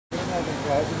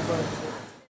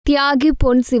தியாகி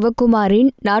பொன் சிவகுமாரின்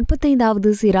 45வது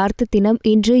சிரார்த்த தினம்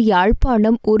இன்று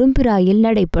யாழ்ப்பாணம் உரும்பிராயில்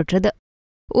நடைபெற்றது.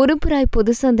 உரும்பிராய்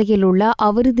பொது சந்தையில் உள்ள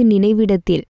அவரது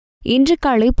நினைவிடத்தில் இன்று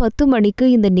காலை 10 மணிக்கு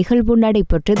இந்த நிகழ்வு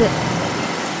நடைபெற்றது.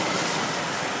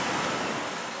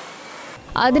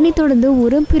 அதனைத் தொடர்ந்து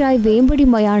உரும்பிராய் வேம்படி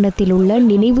மயானத்தில் உள்ள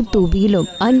நினைவு தூபியிலும்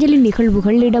அஞ்சலி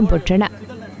நிகழ்வுகள் இடம்பெற்றன.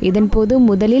 இதன்போது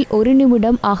முதலில் 1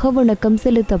 நிமிடம் அகவணக்கம்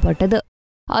செலுத்தப்பட்டது.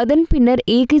 அதன் பின்னர்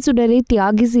ஏகை சுடரை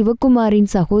தியாகி சிவகுமாரின்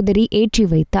சகோதரி ஏற்றி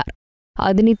வைத்தார்.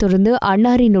 அதனைத் தொடர்ந்து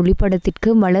அன்னாரின் ஒளிப்படத்திற்கு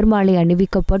மலர் மாலை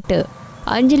அணிவிக்கப்பட்டு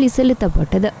அஞ்சலி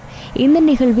செலுத்தப்பட்டது. இந்த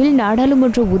நிகழ்வில்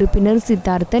நாடாளுமன்ற உறுப்பினர்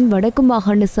சித்தார்த்தன், வடக்கு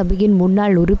மாகாண சபையின்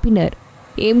முன்னாள் உறுப்பினர்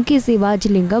MK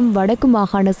சிவாஜிலிங்கம், வடக்கு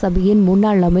மாகாண சபையின்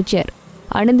முன்னாள் அமைச்சர்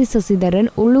அனந்தி சசிதரன்,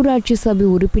 உள்ளூராட்சி சபை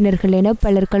உறுப்பினர்கள் என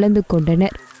பலர் கலந்து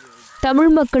கொண்டனர்.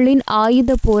 தமிழ் மக்களின்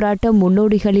ஆயுத போராட்ட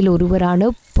முன்னோடிகளில் ஒருவரான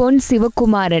பொன்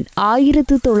சிவகுமாரன்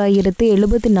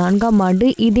 1974ஆம் ஆண்டு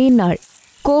இதே நாள்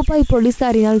கோப்பாய்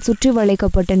போலீசாரினால் சுற்றி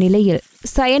வளைக்கப்பட்ட நிலையில்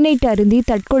சயனைட் அருந்தி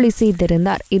தற்கொலை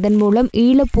செய்திருந்தார். இதன் மூலம்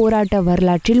ஈழப் போராட்ட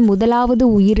வரலாற்றில் முதலாவது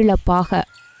உயிரிழப்பாக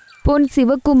பொன்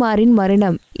சிவகுமாரின்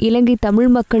மரணம் இலங்கை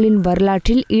தமிழ் மக்களின்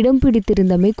வரலாற்றில் இடம்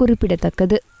பிடித்திருந்தமை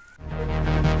குறிப்பிடத்தக்கது.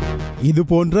 இது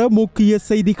போன்ற முக்கிய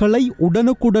செய்திகளை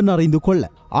உடனுக்குடன் அறிந்து கொள்ள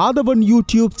ஆதவன்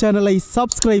யூடியூப் சேனலை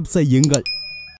சப்ஸ்கிரைப் செய்யுங்கள்.